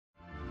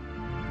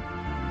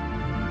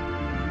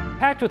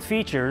Packed with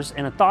features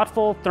in a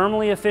thoughtful,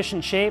 thermally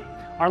efficient shape,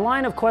 our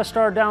line of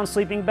Questar down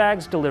sleeping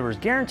bags delivers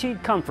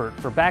guaranteed comfort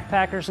for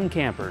backpackers and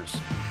campers.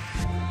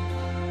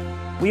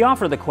 We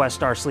offer the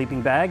Questar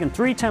sleeping bag in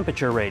 3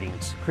 temperature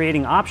ratings,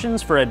 creating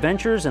options for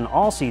adventures in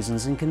all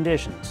seasons and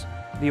conditions.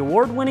 The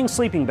award-winning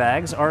sleeping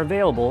bags are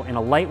available in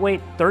a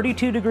lightweight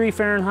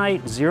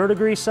 32°F,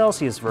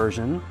 0°C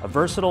version, a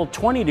versatile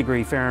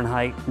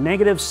 20°F,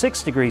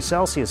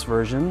 -6°C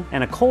version,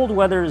 and a cold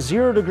weather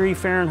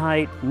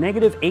 0°F,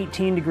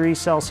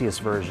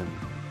 -18°C version.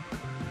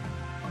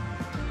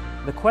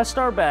 The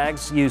Questar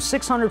bags use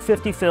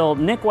 650 fill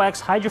Nic Wax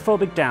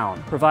hydrophobic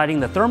down, providing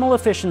the thermal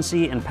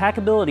efficiency and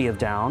packability of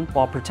down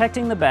while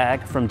protecting the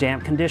bag from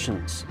damp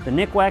conditions. The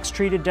Nic Wax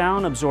treated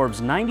down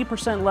absorbs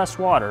 90% less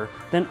water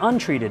than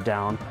untreated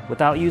down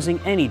without using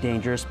any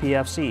dangerous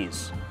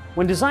PFCs.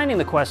 When designing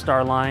the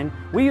Questar line,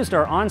 we used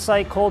our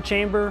on-site cold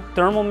chamber,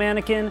 thermal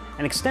mannequin,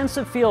 and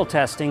extensive field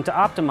testing to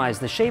optimize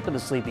the shape of the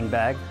sleeping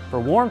bag for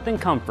warmth and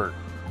comfort.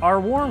 Our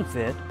Warm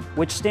Fit,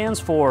 which stands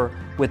for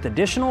with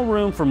additional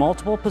room for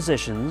multiple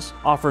positions,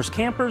 offers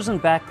campers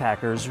and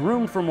backpackers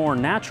room for more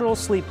natural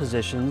sleep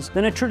positions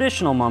than a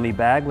traditional mummy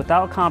bag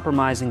without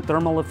compromising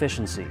thermal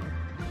efficiency.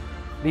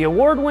 The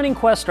award-winning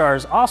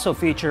Questars also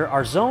feature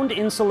our zoned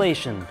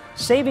insulation,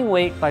 saving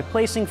weight by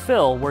placing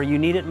fill where you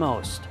need it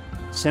most.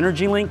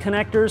 Synergy link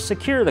connectors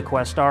secure the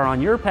Questar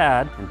on your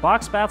pad, and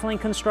box baffling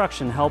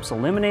construction helps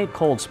eliminate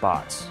cold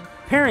spots.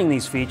 Pairing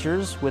these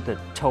features with a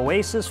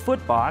Toasis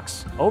foot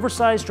box,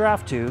 oversized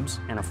draft tubes,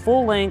 and a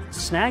full-length,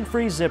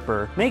 snag-free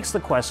zipper makes the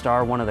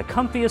Questar one of the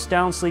comfiest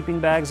down sleeping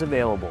bags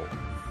available.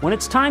 When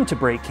it's time to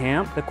break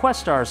camp, the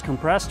Questar is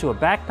compressed to a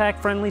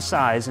backpack-friendly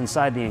size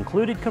inside the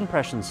included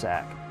compression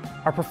sack.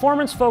 Our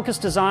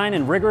performance-focused design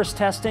and rigorous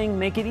testing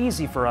make it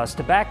easy for us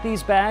to back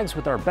these bags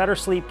with our Better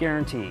Sleep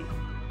Guarantee.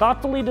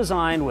 Thoughtfully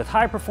designed with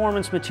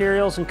high-performance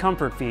materials and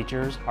comfort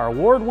features, our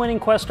award-winning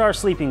Questar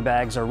sleeping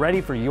bags are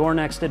ready for your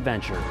next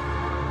adventure.